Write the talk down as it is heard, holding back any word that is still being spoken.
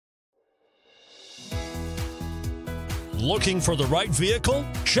Looking for the right vehicle?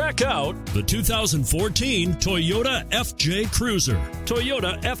 Check out the 2014 Toyota FJ Cruiser.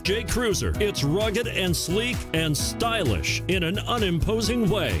 Toyota FJ Cruiser. It's rugged and sleek and stylish in an unimposing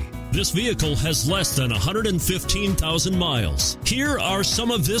way. This vehicle has less than 115,000 miles. Here are some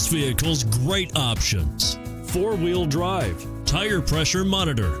of this vehicle's great options: four-wheel drive, tire pressure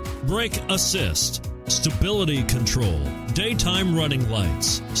monitor, brake assist, stability control, daytime running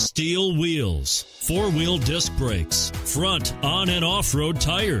lights, steel wheels, four-wheel disc brakes, front on and off-road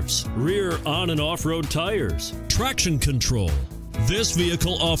tires, rear on and off-road tires, traction control. This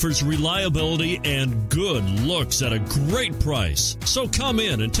vehicle offers reliability and good looks at a great price. So come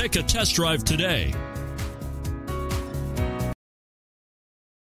in and take a test drive today.